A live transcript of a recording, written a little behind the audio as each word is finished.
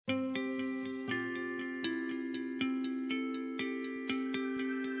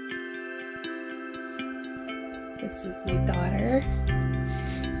This is my daughter,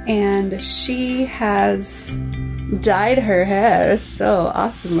 and she has dyed her hair so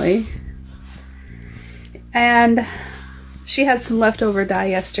awesomely. And she had some leftover dye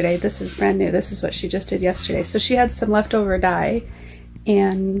yesterday. This is brand new. This is what she just did yesterday. So she had some leftover dye,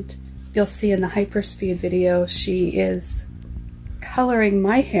 and you'll see in the hyperspeed video, she is coloring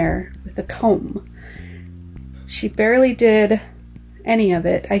my hair with a comb. She barely did any of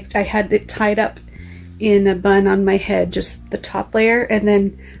it. I had it tied up in a bun on my head, just the top layer, and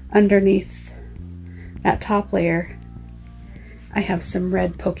then underneath that top layer I have some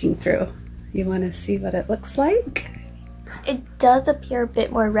red poking through. You want to see what it looks like? It does appear a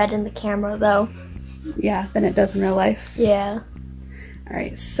bit more red in the camera though. Yeah, than it does in real life. Yeah.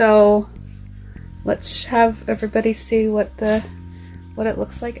 Alright, so let's have everybody see what it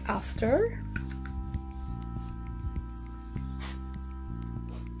looks like after.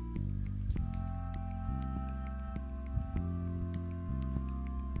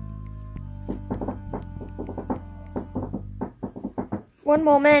 One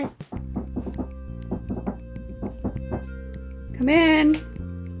moment. Come in.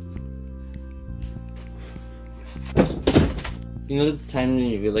 You know this time when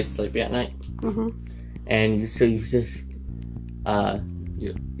you're really sleepy at night? Mm-hmm. And so you just,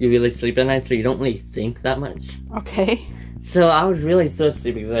 you really sleep at night, so you don't really think that much. Okay. So I was really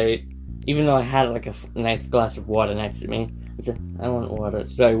thirsty because even though I had like a nice glass of water next to me, I said, I want water.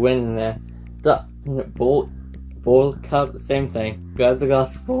 So I went in there, the bowl cup, same thing, grabbed the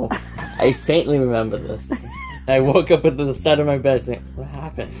glass of bowl. I faintly remember this. I woke up at the side of my bed saying, what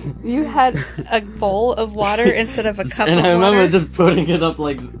happened? You had a bowl of water instead of a cup of water? And I remember just putting it up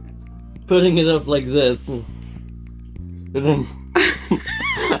like this. And then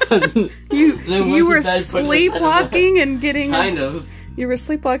you were sleepwalking and getting kind of. You were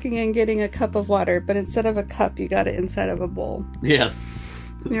sleepwalking and getting a cup of water, but instead of a cup, you got it inside of a bowl. Yes.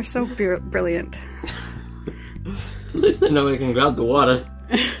 You're so brilliant. At least I know I can grab the water.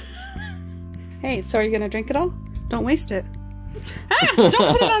 Hey, so are you gonna drink it all? Don't waste it. Ah! Don't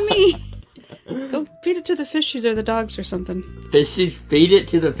put it on me! Go feed it to the fishies or the dogs or something. Fishies? Feed it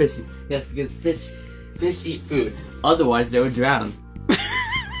to the fishies. Yes, because fish eat food. Otherwise, they would drown.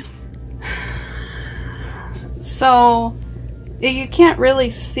 So, you can't really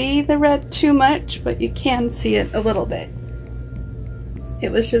see the red too much, but you can see it a little bit.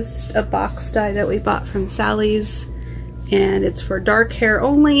 It was just a box dye that we bought from Sally's, and it's for dark hair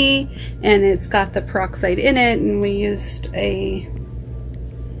only, and it's got the peroxide in it, and we used a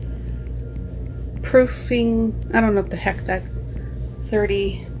proofing, I don't know what the heck that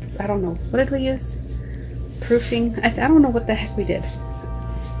 30, I don't know, what did we use? Proofing, I don't know what the heck we did.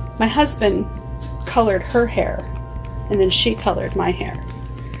 My husband colored her hair, and then she colored my hair.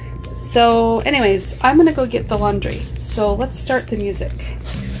 So anyways, I'm gonna go get the laundry. So let's start the music.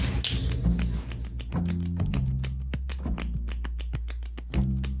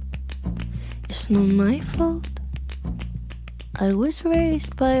 It's not my fault. I was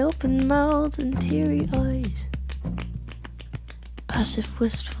raised by open mouths and teary eyes, passive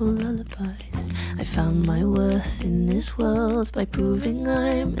wistful lullabies. I found my worth in this world by proving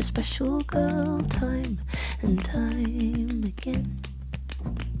I'm a special girl time and time again.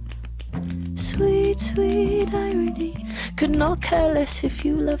 Sweet, sweet irony. Could not care less if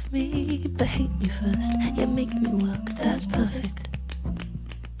you love me, but hate me first, yet make me work, that's perfect.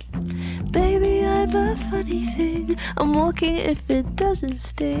 Baby, I'm a funny thing. I'm walking if it doesn't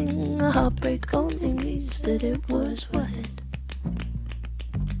sting. A heartbreak only means that it was worth it.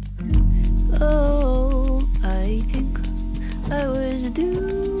 Oh, I think I was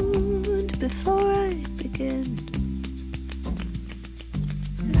doomed before I began.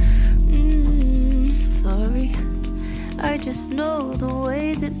 Sorry, I just know the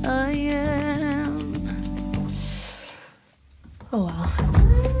way that I am. Oh wow.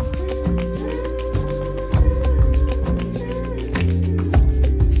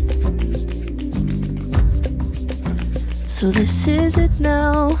 So this is it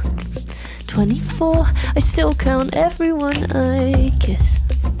now. 24, I still count everyone I kiss.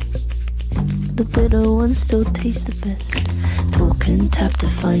 The bitter ones still taste the best. Talk and tap to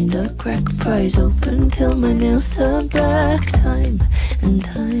find a crack, prize open till my nails turn black. Time and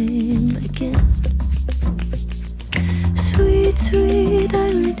time again. Sweet, sweet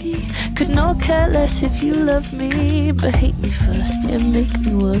irony. Could not care less if you love me, but hate me first, yeah, make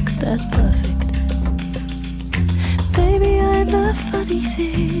me work, that's perfect. Baby, I'm a funny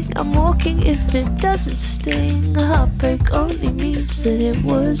thing. I'm walking if it doesn't sting. A heartbreak only means that it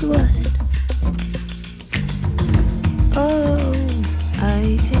was worth it. Oh,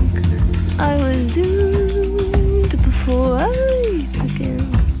 I think I was doomed before I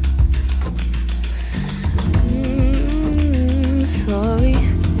begin. Sorry,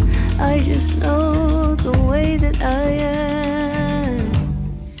 I just know the way that I am.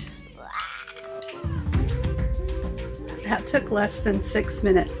 That took less than 6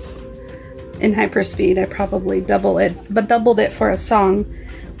 minutes. In hyperspeed, I probably doubled it for a song.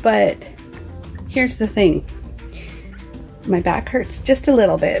 But here's the thing. My back hurts just a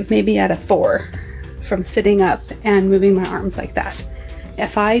little bit, maybe at a 4, from sitting up and moving my arms like that.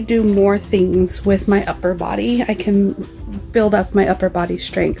 If I do more things with my upper body, I can build up my upper body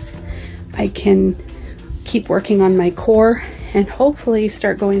strength. I can keep working on my core and hopefully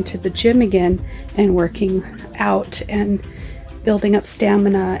start going to the gym again and working out and building up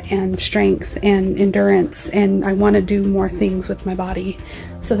stamina and strength and endurance. And I want to do more things with my body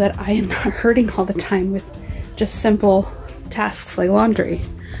so that I am not hurting all the time with just simple tasks like laundry.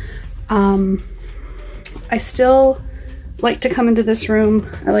 I still like to come into this room.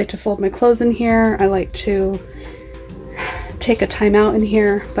 I like to fold my clothes in here. I like to take a time out in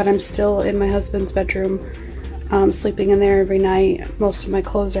here, but I'm still in my husband's bedroom, sleeping in there every night. Most of my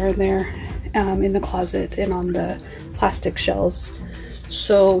clothes are in there, in the closet and on the plastic shelves.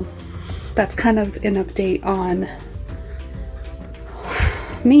 So that's kind of an update on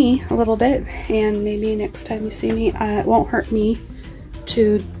me a little bit, and maybe next time you see me, it won't hurt me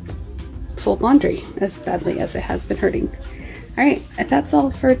to fold laundry as badly as it has been hurting. Alright, that's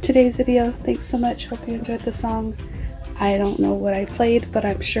all for today's video. Thanks so much. Hope you enjoyed the song. I don't know what I played, but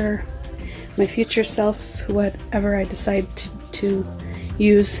I'm sure my future self, whatever I decide to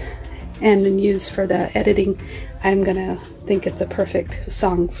use and then use for the editing, I'm gonna think it's a perfect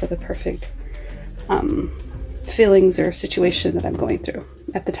song for the perfect feelings or situation that I'm going through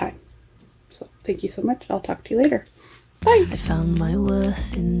at the time. So thank you so much. I'll talk to you later. Bye. I found my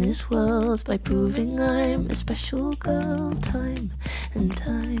worth in this world by proving I'm a special girl time and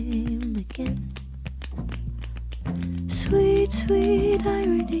time again. Sweet, sweet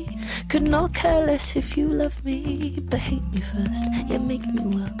irony. Could not care less if you love me, but hate me first, yet make me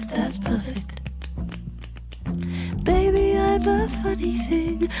work, that's perfect. Baby, I'm a funny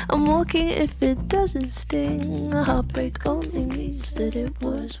thing. I'm walking if it doesn't sting. A heartbreak only means that it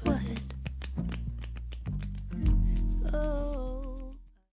was worth it.